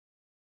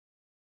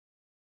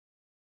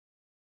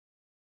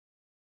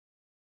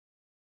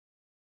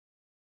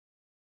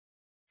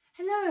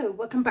Hello,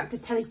 welcome back to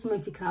Telly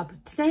Smoothie Club.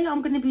 Today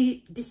I'm going to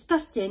be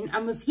discussing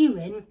and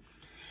reviewing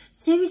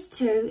Series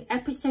 2,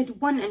 Episode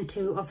 1 and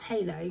 2 of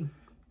Halo.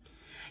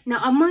 Now,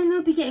 I might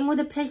not be getting all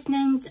the place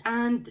names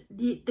and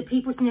the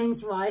people's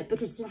names right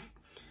because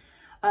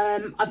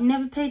I've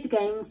never played the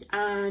games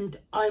and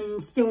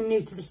I'm still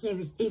new to the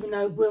series, even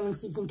though we're on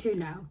Season 2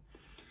 now.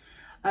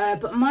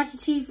 But Master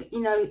Chief, you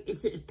know,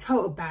 is a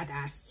total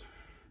badass.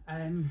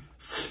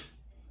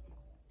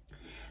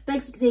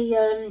 Basically,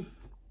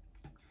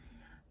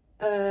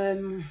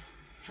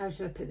 how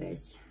should I put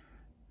this?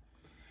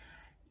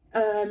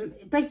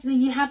 Basically,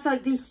 you have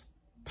like these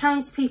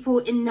townspeople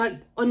in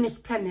on this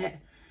planet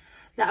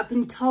that have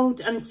been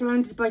told and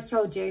surrounded by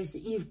soldiers,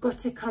 you've got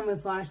to come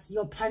with us.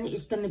 Your planet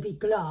is going to be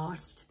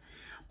glassed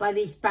by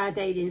these bad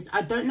aliens.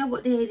 I don't know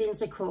what the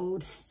aliens are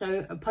called,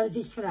 so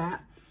apologies for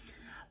that.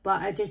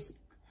 But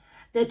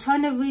they're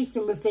trying to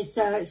reason with this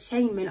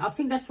shaman. I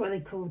think that's what they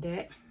called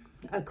her.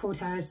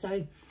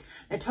 So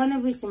they're trying to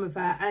reason with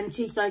her, and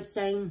she's like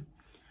saying,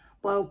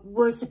 well,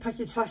 we're supposed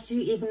to trust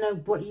you, even though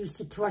what you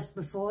said to us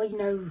before, you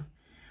know,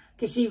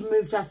 because you've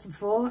moved us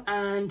before.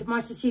 And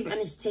Master Chief and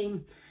his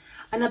team,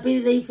 and I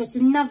believe there's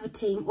another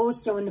team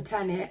also on the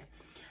planet,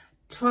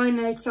 trying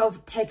to sort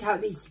of take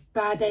out these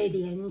bad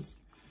aliens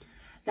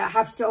that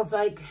have sort of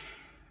like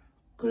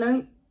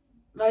glow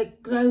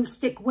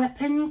stick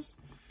weapons.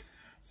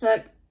 So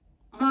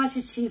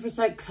Master Chief is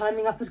like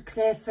climbing up a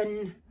cliff,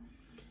 and,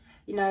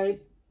 you know,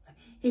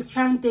 he's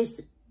found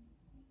this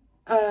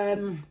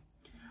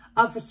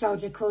other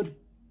soldier called,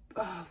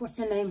 what's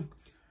her name?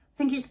 I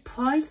think it's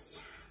Price.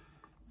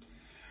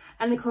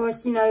 And of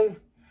course, you know,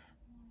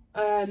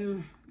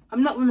 I'm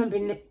not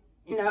remembering it,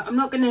 you know, I'm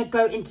not going to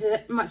go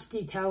into much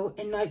detail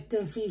in like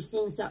the few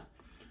scenes of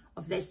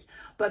this,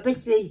 but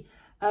basically,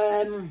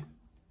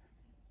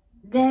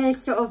 they're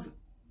sort of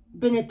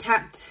been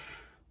attacked,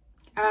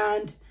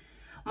 and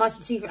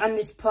Master Chief and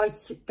this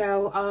Price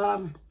girl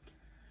are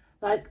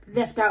like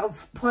left out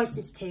of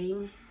Price's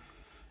team,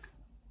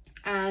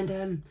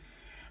 and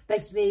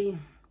basically,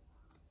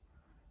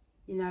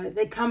 you know,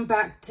 they come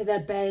back to their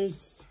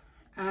base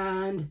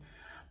and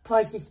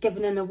Price is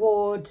given an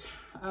award.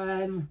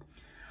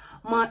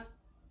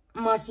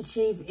 Master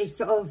Chief is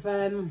sort of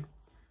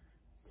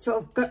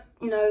got,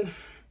 you know,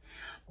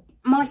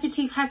 Master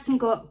Chief hasn't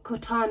got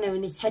Cortana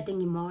in his head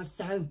anymore.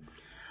 So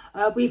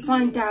we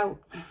find out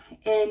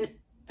in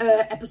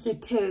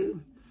episode 2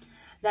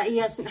 that he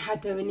hasn't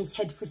had her in his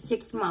head for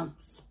 6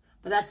 months.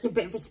 But that's a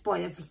bit of a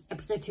spoiler for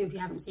episode 2 if you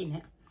haven't seen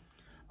it.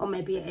 Or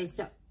maybe it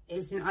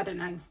isn't, I don't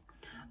know.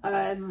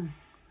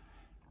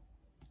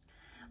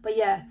 But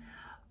yeah,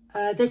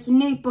 there's a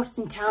new boss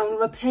in town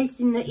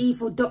replacing the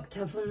evil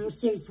doctor from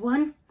series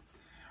 1.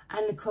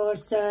 And of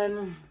course,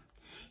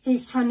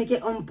 he's trying to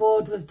get on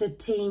board with the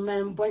team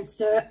and wants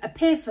to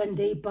appear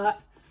friendly.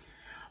 But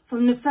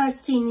from the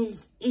first scene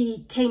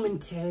he came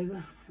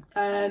into,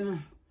 I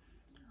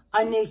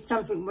knew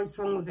something was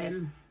wrong with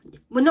him.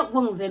 Well, not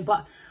wrong with him,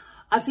 but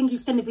I think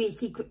he's going to be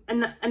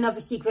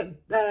another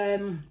secret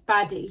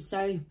baddie.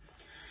 So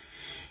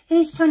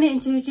he's trying to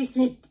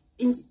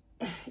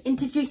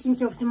introduce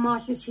himself to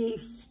Master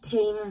Chief's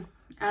team,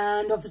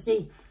 and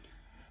obviously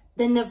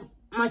then the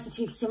Master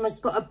Chief's team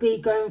has got to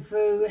be going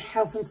through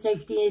health and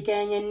safety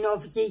again, and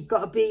obviously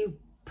got to be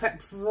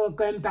prepped for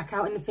going back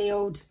out in the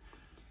field.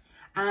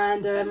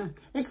 And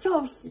there's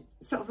sort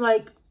of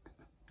like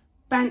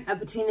banter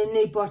between the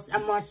new boss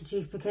and Master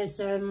Chief because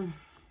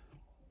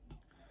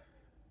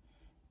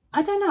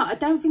I don't know. I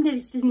don't think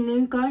that the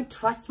new guy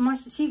trusts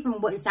Master Chief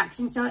and what his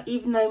actions are,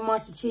 even though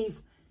Master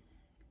Chief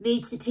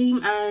leads the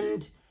team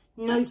and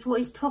knows what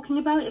he's talking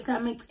about, if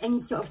that makes any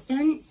sort of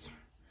sense.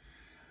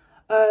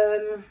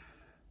 Then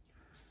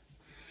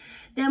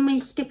we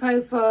skip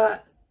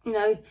over, you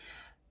know,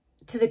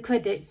 to the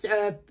credits.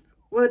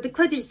 Well, the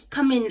credits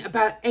come in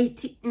about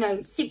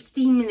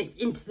 16 minutes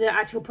into the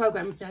actual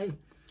program. So,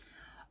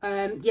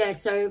 yeah,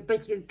 so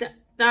basically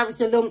that was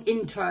a long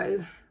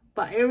intro,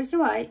 but it was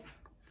alright.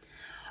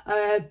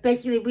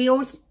 Basically,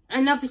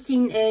 another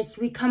scene is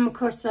we come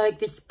across like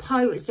this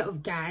pirate sort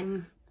of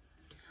gang,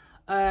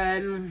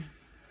 who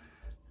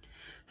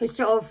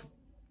sort of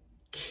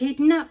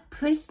kidnap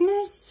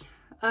prisoners.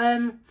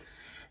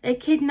 They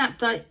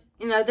kidnapped, like,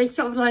 you know, they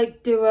sort of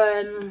like do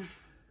a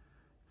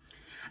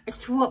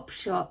swap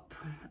shop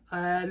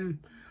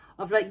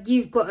of like,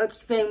 you've got to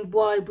explain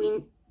why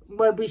we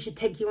should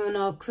take you on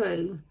our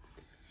crew,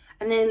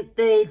 and then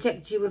they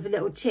eject you with a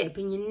little chip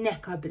in your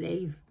neck, I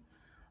believe.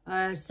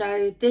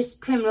 So this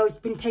criminal has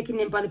been taken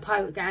in by the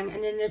pirate gang,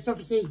 and then there's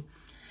obviously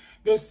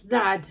this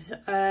lad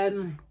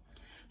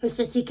who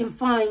says he can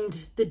find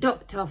the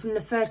doctor from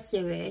the first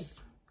series,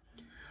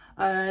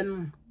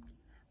 only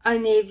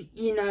if,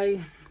 you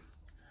know,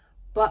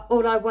 but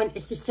all I want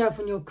is to serve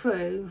on your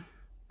crew,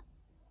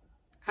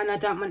 and I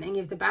don't want any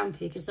of the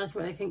bounty, because that's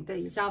what I think that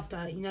he's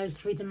after, you know, is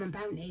freedom and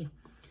bounty.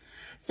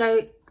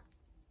 So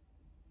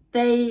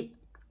the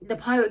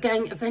pirate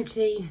gang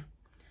eventually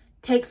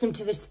takes him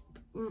to this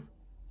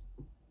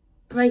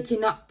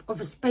breaking up of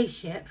a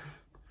spaceship,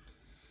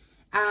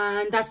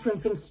 and that's when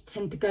things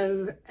tend to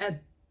go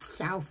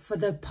south for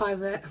the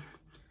pirate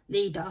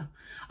leader.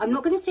 I'm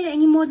not going to say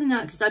any more than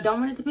that because I don't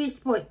want it to be a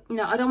spoil. You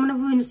know, I don't want to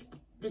ruin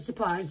the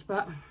surprise,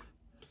 but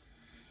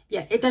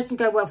yeah, it doesn't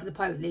go well for the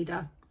pirate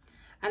leader.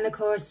 And of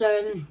course,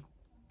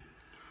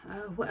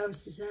 what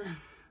else is there?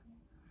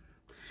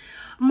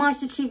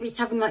 Master Chief is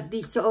having like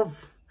these sort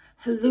of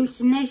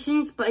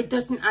hallucinations, but it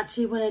doesn't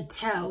actually want to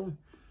tell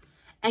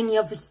any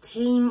of his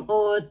team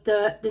or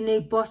the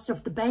new boss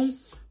of the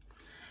base,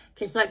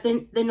 because like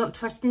they're not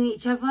trusting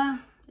each other.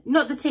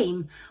 Not the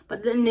team,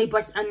 but the new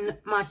boss and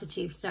Master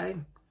Chief. So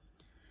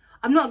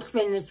I'm not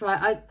explaining this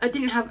right. I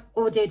didn't have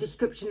audio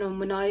description on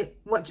when I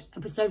watched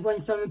episode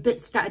 1, so I'm a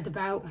bit scattered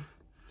about.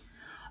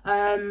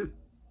 But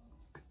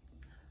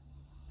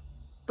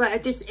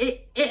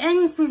it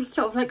ends with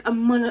sort of like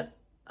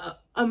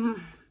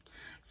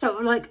sort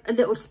of like a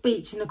little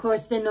speech, and of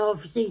course then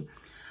obviously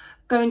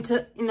going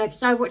to, you know,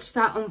 because I watched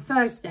that on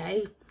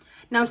Thursday.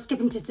 Now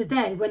skipping to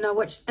today, when I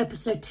watched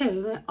episode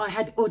 2, I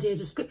had audio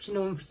description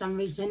on for some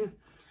reason.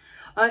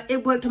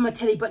 It worked on my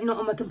telly, but not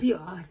on my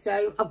computer.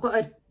 So I've got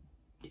to,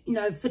 you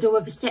know, fiddle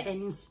with the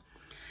settings.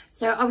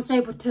 So I was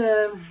able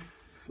to,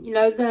 you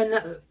know, learn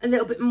a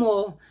little bit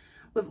more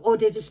with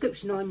audio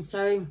description on.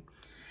 So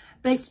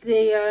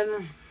basically,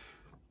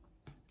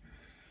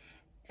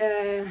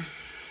 hang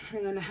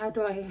on, how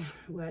do I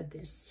word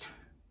this?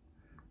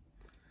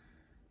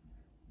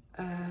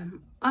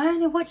 I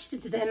only watched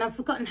it today and I've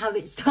forgotten how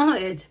it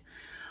started.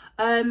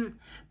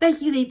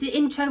 Basically, the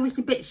intro was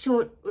a bit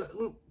short,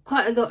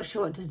 quite a lot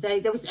short today.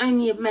 There was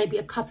only maybe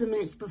a couple of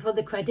minutes before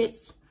the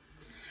credits.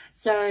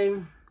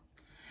 So,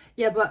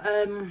 yeah, but,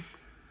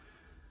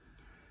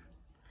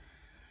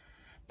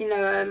 you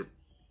know,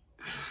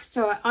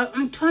 so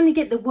I'm trying to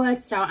get the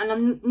words out and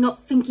I'm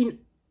not thinking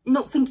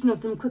of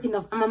them quick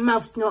enough, and my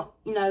mouth's not,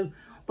 you know,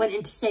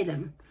 wanting to say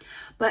them.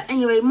 But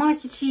anyway,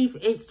 Master Chief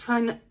is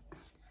trying to,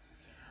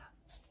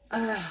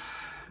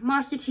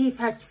 Master Chief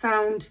has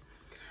found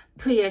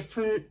Prius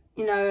from,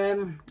 you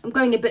know, I'm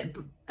going a bit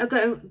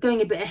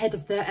ahead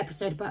of the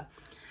episode, but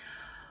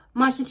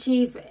Master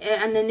Chief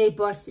and the new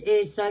boss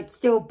is like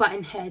still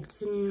butting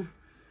heads, and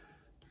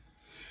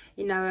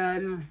you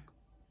know,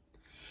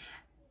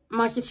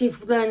 Master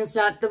Chief learns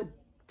that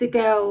the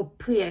girl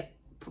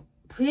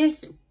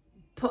Price,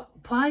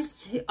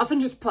 I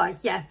think it's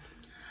Price, yeah,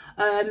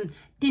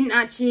 didn't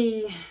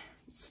actually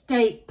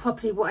state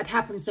properly what had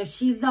happened, so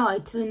she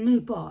lied to the new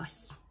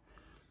boss.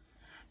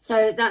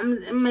 So that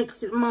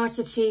makes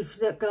Master Chief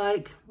look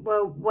like,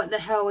 well, what the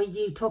hell are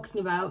you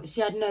talking about?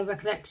 She had no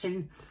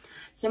recollection.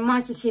 So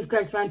Master Chief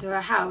goes round to her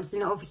house,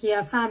 and obviously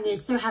her family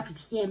is so happy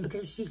to see him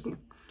because she's, you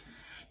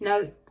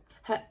know,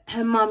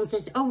 her mum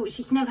says, oh,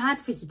 she's never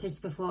had visitors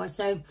before.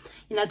 So,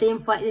 you know, they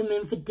invite them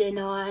in for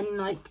dinner, and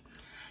like,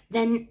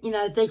 then, you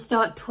know, they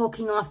start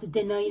talking after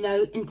dinner, you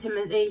know,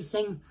 intimately,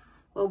 saying,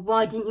 well,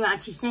 why didn't you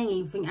actually say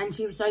anything? And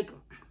she was like,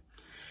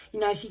 you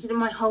know, she said,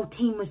 my whole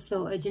team was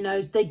slaughtered, you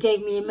know, they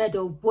gave me a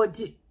medal.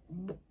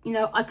 You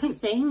know, I couldn't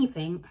say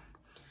anything.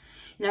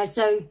 You know,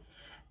 so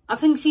I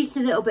think she's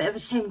a little bit of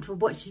ashamed for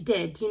what she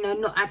did, you know,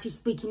 not actually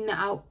speaking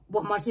out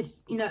what Master,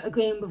 you know,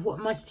 agreeing with what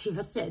Master Chief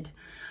had said.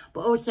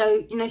 But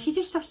also, you know, she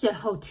just lost her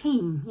whole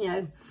team, you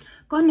know.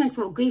 God knows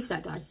what grief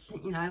that does,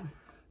 you know.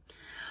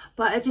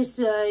 But I just,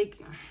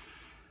 like,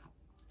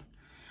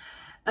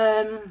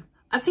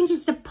 I think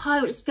it's the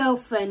pirate's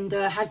girlfriend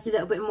has a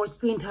little bit more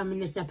screen time in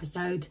this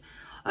episode.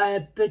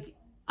 But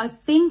I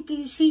think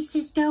she's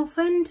his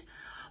girlfriend.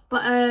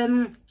 But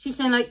she's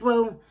saying like,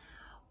 well,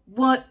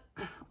 what?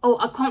 Oh,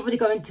 I can't really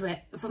go into it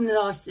from the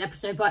last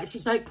episode. But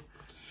she's like,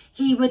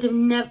 he would have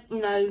never,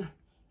 you know,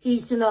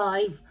 he's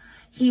alive.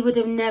 He would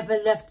have never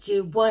left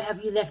you. Why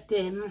have you left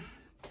him?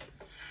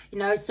 You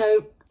know,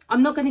 so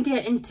I'm not going to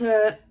get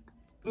into,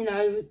 you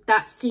know,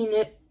 that scene,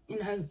 you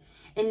know,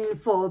 in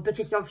 4,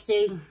 because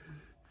obviously, you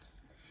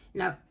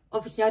know,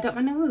 obviously I don't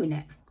want to ruin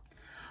it.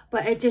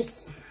 But it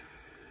just,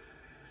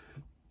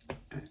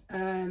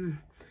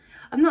 I'm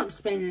not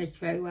explaining this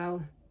very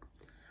well.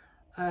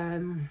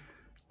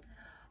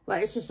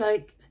 But it's just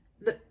like,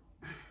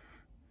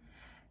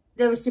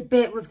 there was a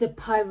bit with the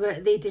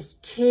pirate leader's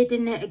kid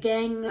in it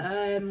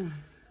again.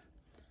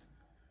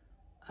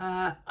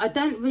 I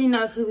don't really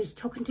know who he's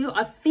talking to.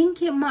 I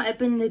think it might have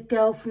been the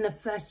girl from the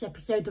first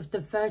episode of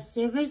the first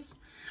series,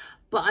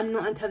 but I'm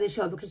not entirely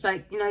sure, because,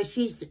 like, you know,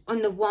 she's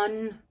on the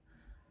one.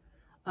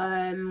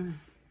 But,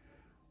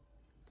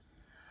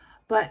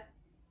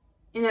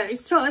 you know,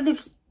 it's sort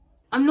of,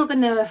 I'm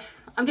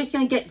just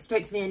gonna get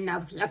straight to the end now,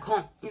 because I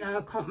can't, you know,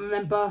 I can't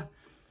remember.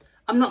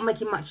 I'm not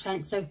making much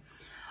sense. So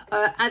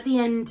at the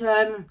end,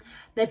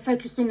 they're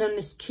focusing on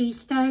this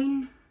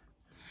keystone,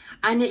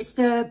 and it's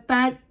the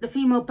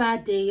female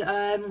baddie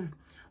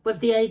with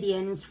the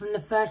aliens from the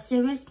first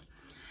series.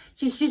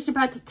 She's just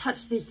about to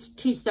touch this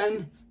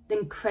keystone,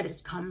 then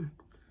credits come.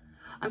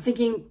 I'm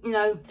thinking, you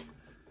know,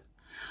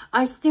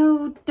 I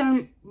still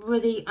don't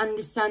really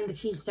understand the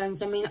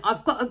keystones. I mean,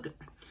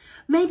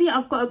 maybe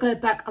I've got to go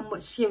back and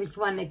watch series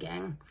 1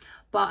 again,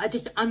 but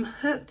I'm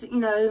hooked, you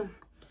know.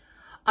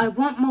 I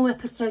want more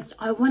episodes.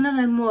 I want to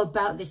learn more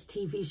about this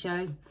TV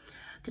show.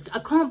 Because I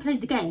can't play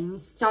the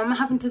games, so I'm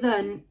having to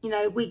learn, you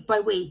know, week by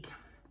week.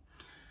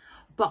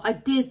 But I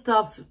did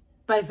love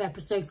both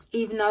episodes,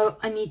 even though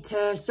I need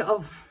to sort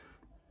of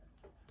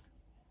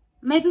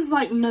maybe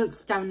write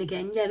notes down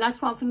again. Yeah,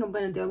 that's what I think I'm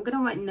going to do. I'm going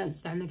to write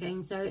notes down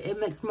again, so it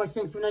makes more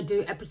sense when I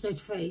do episode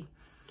 3.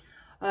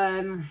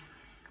 But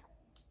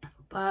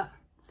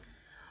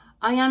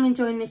I am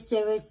enjoying this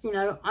series, you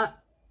know.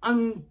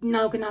 I'm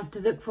now going to have to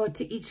look forward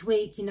to each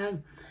week, you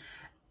know.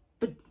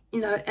 But, you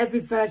know,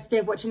 every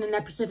Thursday watching an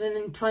episode and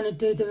then trying to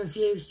do the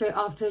review straight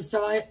after.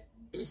 So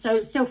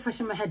it's still fresh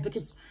in my head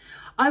because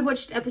I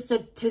watched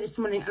episode 2 this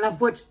morning and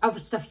I've watched other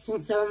stuff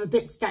since, so I'm a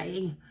bit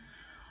scatty.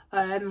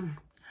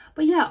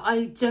 But yeah,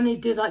 I generally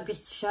do like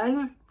this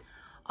show.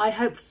 I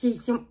hope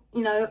season,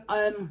 you know,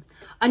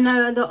 I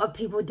know a lot of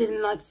people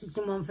didn't like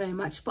season 1 very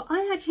much, but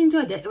I actually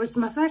enjoyed it. It was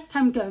my first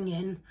time going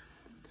in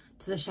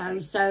to the show,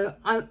 so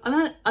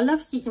I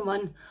love season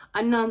 1.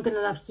 I know I'm going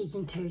to love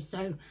season 2,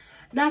 so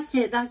that's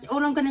it. That's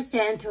all I'm going to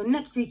say until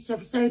next week's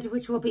episode,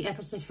 which will be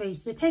episode 3.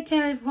 So take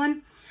care,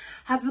 everyone.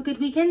 Have a good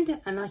weekend,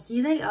 and I'll see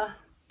you later.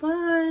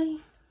 Bye.